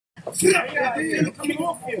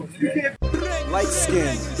Light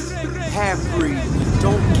skin, half-breed,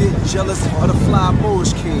 don't get jealous of the fly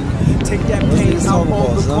Moorish king. Take that pain out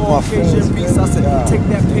on the Caucasian beast. I said, take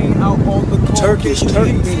that pain out on the Caucasian beast.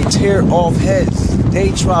 Turkey meaning tear off heads.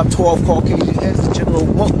 They tribe tore off Caucasian heads. The general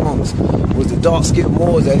monks was the dark-skinned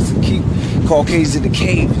Moors that used to keep Caucasians in the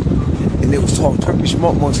cave. And they was called Turkish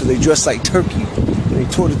monks because they dressed like turkey. And they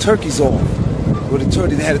tore the turkeys off. With the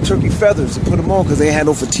turkey, they had the turkey feathers to put them on because they had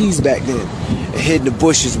no fatigues back then. And hid in the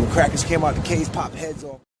bushes. When crackers came out the caves, popped heads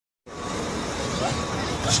off.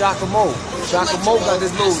 Shaka Mo got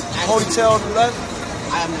this little ponytail on the left.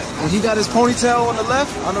 When he got his ponytail on the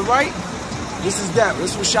left, on the right, this is that.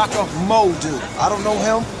 This is what Shaka Mo do. I don't know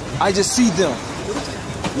him. I just see them.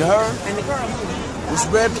 You heard? This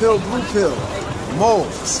red pill, blue pill.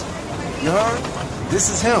 Moles. You heard? This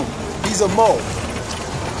is him. He's a mole.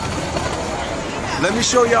 Let me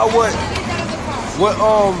show y'all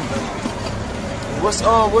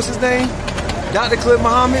what's his name? Dr. Cliff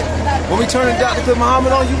Muhammad. When we turn Dr. Cliff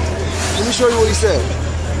Muhammad on you, let me show you what he said.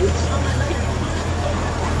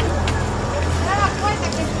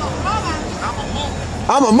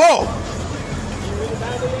 I'm a mole.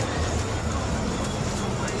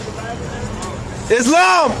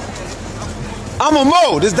 Islam. I'm a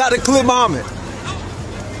mole. This is Dr. Cliff Muhammad.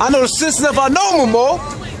 I know the system if I know him a mole.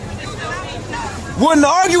 Wouldn't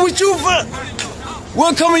argue with you, but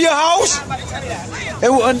wouldn't come in your house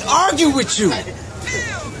and wouldn't argue with you.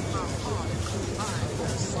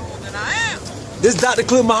 This is Dr.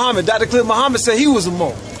 Cliff Muhammad. Dr. Cliff Muhammad said he was a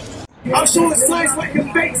mole. I'm showing signs like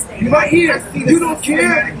your face. Right here. You don't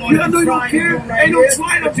care. You know you don't care. Ain't no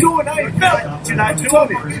trying I'm doing. I ain't felt it. You're not doing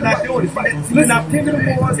it. You're not doing it. Listen, I'm picking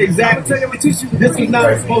the boys. Exactly. I'm tell you, I'm going to teach you. This is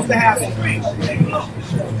not supposed to happen.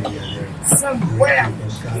 Somewhere.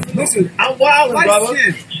 Listen, I'm wildin', brother.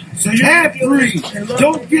 So you half-breed.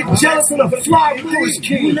 Don't get jealous of the fly Moorish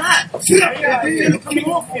king. You're not. Sit up there.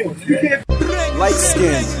 Come off you. Light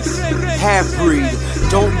skin, half-breed.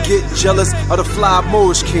 Don't get jealous of the fly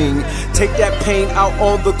Moorish king. Take that pain out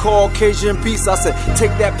on the Caucasian beast. I said,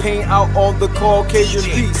 take that pain out on the Caucasian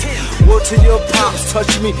beast. Word to your pops,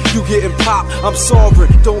 touch me, you getting popped. I'm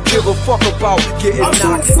sovereign, don't give a fuck about getting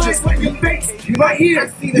knocked. Just like your face. Right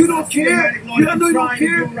here. You don't care. You know you don't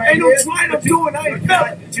care. Ain't no trying I'm doing. I ain't felt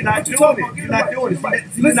it. You're not doing it. You're not doing it.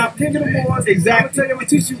 Listen, I'm picking the boys. Exactly. I'm tell you, I'm going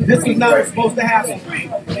to teach you. This is not supposed to happen.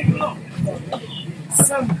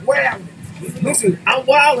 Somewhere. Listen, I'm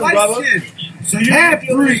wildin', brother. So you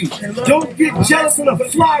half-breed. Don't get jealous of the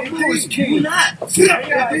fly Moorish king. You're not. Sit up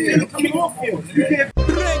there. Come off you.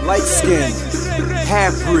 Light skin,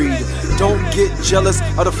 half-breed. Don't get jealous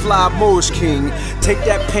of the fly Moorish king. Take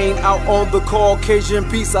that pain out on the Caucasian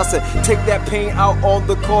beast. I said, take that pain out on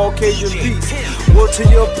the Caucasian beast. Word to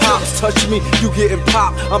your pops, touch me, you getting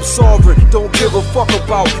popped. I'm sovereign, don't give a fuck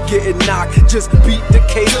about getting knocked. Just beat the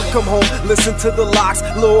case, come home, listen to the locks.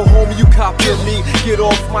 Little homie, you copying me, get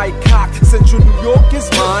off my cock. Central New York is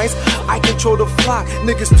mine, I control the flock.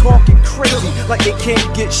 Niggas talking crazy, like they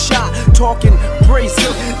can't get shot. Talking crazy,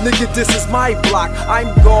 nigga, this is my block.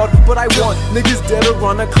 I'm God, but I want niggas dead to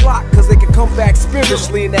run a clock. Cause they can come back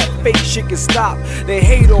spiritually and that fake shit can stop. They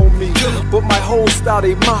hate on me, but my whole style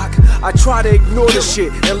they mock. I try to ignore the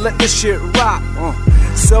shit and let this shit rock.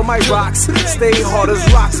 Sell my rocks, stay hard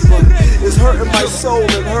as rocks, but it's hurting my soul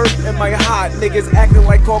and hurt in my heart. Niggas acting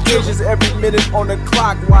like Caucasians every minute on the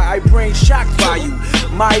clock. Why I brain shocked by you?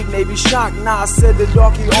 Might maybe shocked. Nah, I said the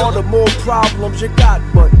darky, all the more problems you got,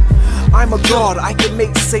 but I'm a god, I can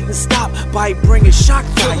make Satan stop by bringing shock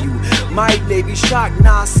value. Might they be shocked?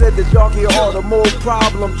 Nah, I said the darker all the more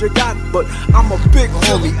problems you got. But I'm a big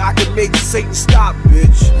homie, I can make Satan stop,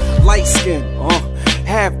 bitch. Light skin,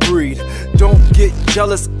 half-breed. Don't get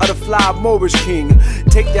jealous of the fly Moorish king.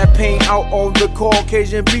 Take that pain out on the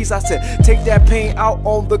Caucasian beast. I said, take that pain out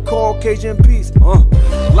on the Caucasian beast.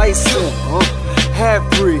 Light skin,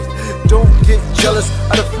 half-breed. Don't get jealous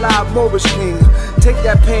of the fly Moorish king. Take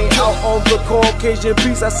that pain out on the Caucasian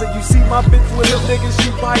beast. I said, you see my bitch with them niggas,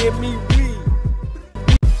 she buying me weed.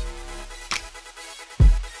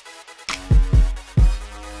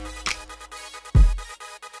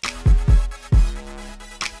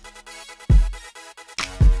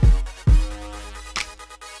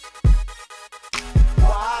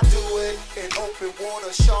 Why do it in open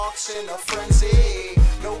water, sharks in a frenzy?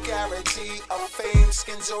 No guarantee of fame,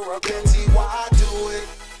 skins or a Benzie. Why do it?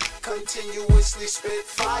 Continuously spit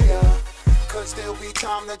fire, cause there'll be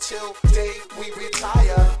time until day we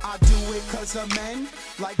retire. I do it cause of men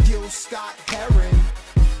like Gil Scott Heron.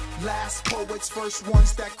 Last poets, first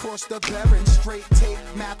ones that crossed the barren. Straight take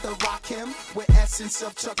math to rock him with essence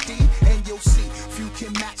of Chuck D. And you'll see, few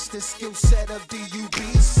can match the skill set of DUB.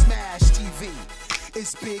 Smash TV.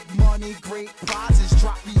 It's big money, great prizes.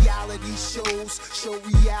 Drop reality shows, show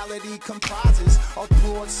reality comprises a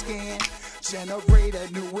broad scan. Generate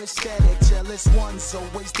a new aesthetic. Jealous ones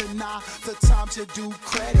always deny the time to do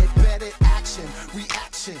credit. Better action,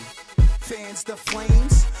 reaction. Fans the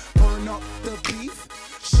flames, burn up the beef.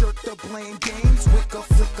 Shirt the blame games, wick a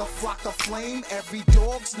flick a flock of flame. Every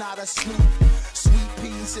dog's not a snoop. Sweet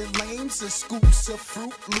peas and lames, and scoops of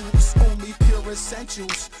Fruit Loops. Only pure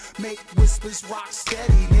essentials make whispers rock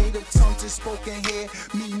steady. Native tongues is spoken here.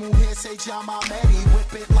 Me moo here say John Mahmedi.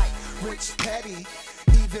 Whip it like Rich Petty.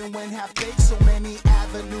 Even when half baked, so many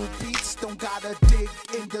avenue beats. Don't gotta dig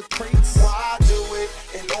in the crates. Why do it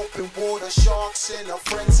in open water? Sharks in a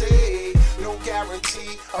frenzy. No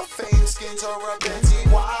guarantee of fame, skins, or a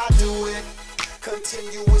Benzie. Why do it?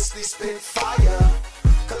 Continuously spit fire.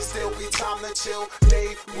 Cause there'll be time to chill,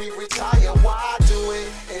 day we retire. Why do it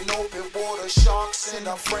in open water? Sharks in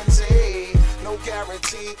a frenzy. No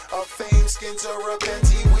guarantee of fame, skins, or a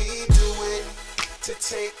Benzie. We do it to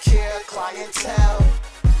take care of clientele.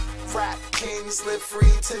 Rap kings live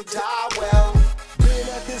free to die well. Been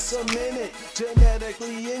at this a minute,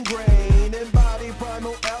 genetically ingrained, embody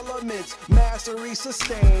primal elements, mastery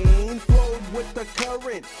sustained, flowed with the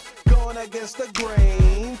current, gone against the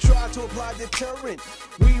grain, try to apply deterrent,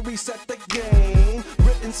 we reset the game,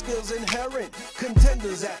 written skills inherent,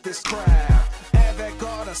 contenders at this craft,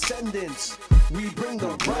 avant-garde ascendance, we bring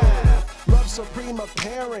the wrath, love supreme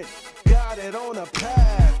apparent, got it on a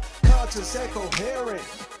path, conscious and coherent,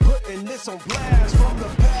 putting this on blast from the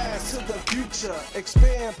past to the future.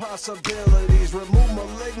 Expand possibilities, remove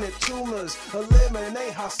malignant tumors,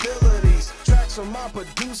 eliminate hostilities. Tracks from my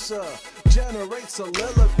producer, generate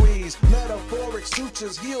soliloquies. Metaphoric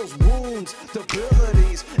sutures, heals wounds,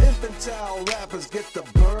 debilities. Infantile rappers get the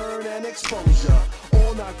burn and exposure.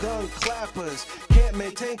 All our gun clappers can't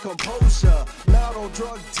maintain composure. Lotto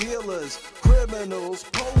drug dealers, criminals,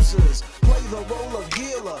 posers. Play the role of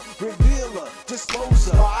healer, revealer,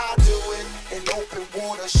 disposer. Why do it in open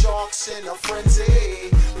water? Sharks in a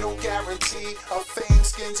frenzy. No guarantee of fame,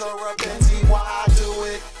 skins, or a Benzie. Why do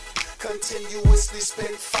it? Continuously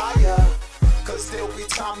spit fire. Cause there'll be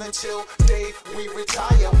time to chill, day we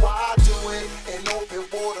retire. Why do it in open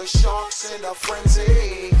water? Sharks in a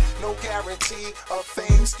frenzy. No guarantee of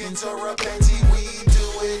fame, skins, or a Benzie. We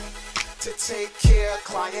do it to take care of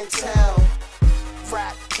clientele.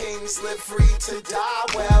 Rap kings live free to die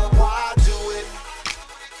well. Why do it?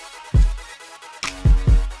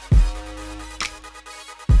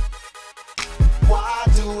 Why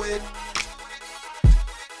do it?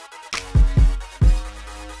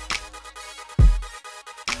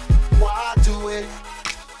 Why do it?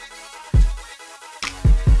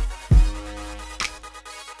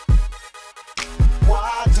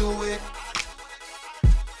 Why do it?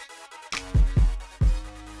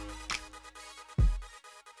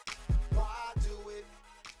 Why do it?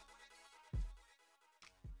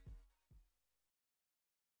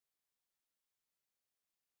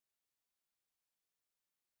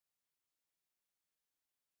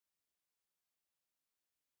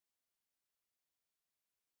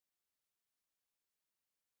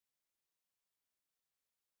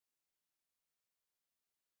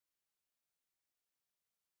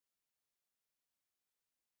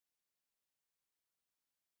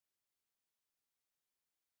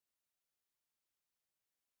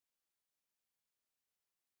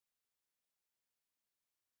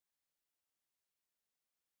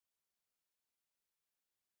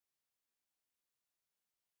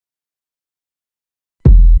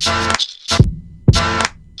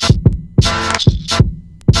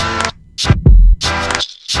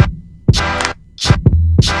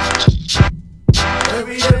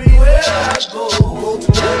 Everywhere I go to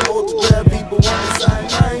where people want to sign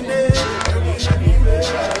my name. Everywhere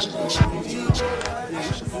I go.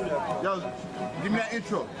 Yo, give me that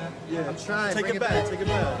intro. Yeah, I'm trying. Take it back. Take it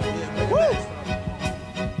back. Woo!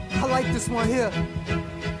 I like this one here.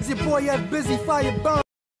 It's your boy F Busy Fire Burn.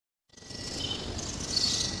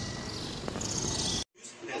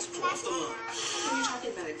 When you're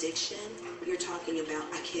talking about addiction, you're talking about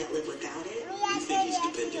I can't live without it. You think he's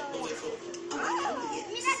dependent on that phone? Oh, I know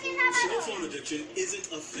he is. Cell phone addiction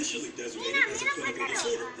isn't officially designated as a clinical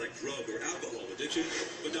disorder like drug or alcohol addiction,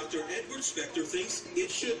 but Dr. Edward Spector thinks it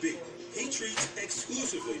should be. He treats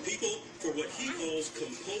exclusively people for what he calls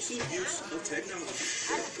compulsive use of technology.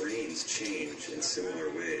 Their brains change in similar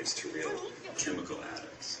ways to real chemical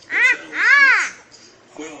addicts.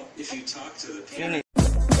 Well, if you talk to the parents...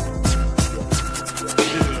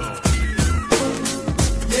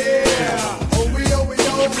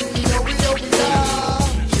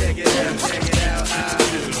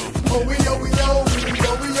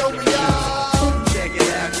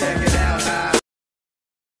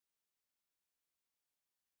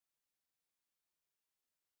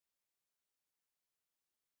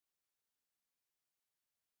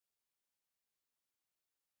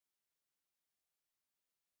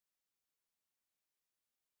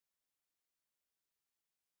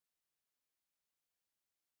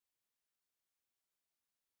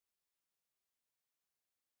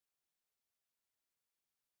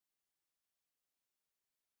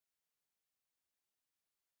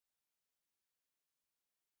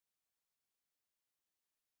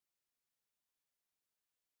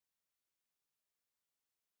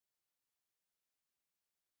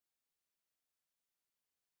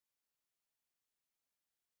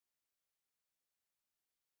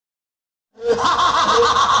 That's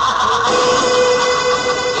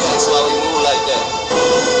why we move like that.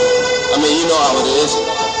 I mean, you know how it is.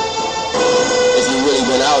 If you really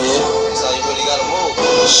been out here, that's how you really gotta move.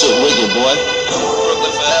 Shit wicked, boy.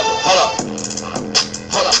 Brooklyn forever. Hold up.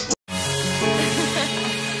 Hold up.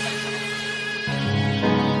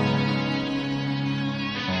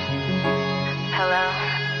 Hello.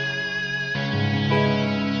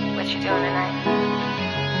 What you doing tonight?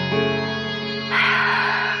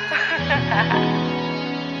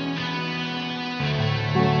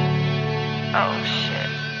 Oh shit.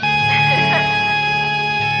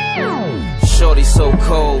 Shorty so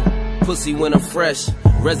cold, pussy when I'm fresh.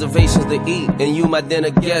 Reservations to eat, and you my dinner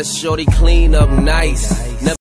guest. Shorty clean up nice. Never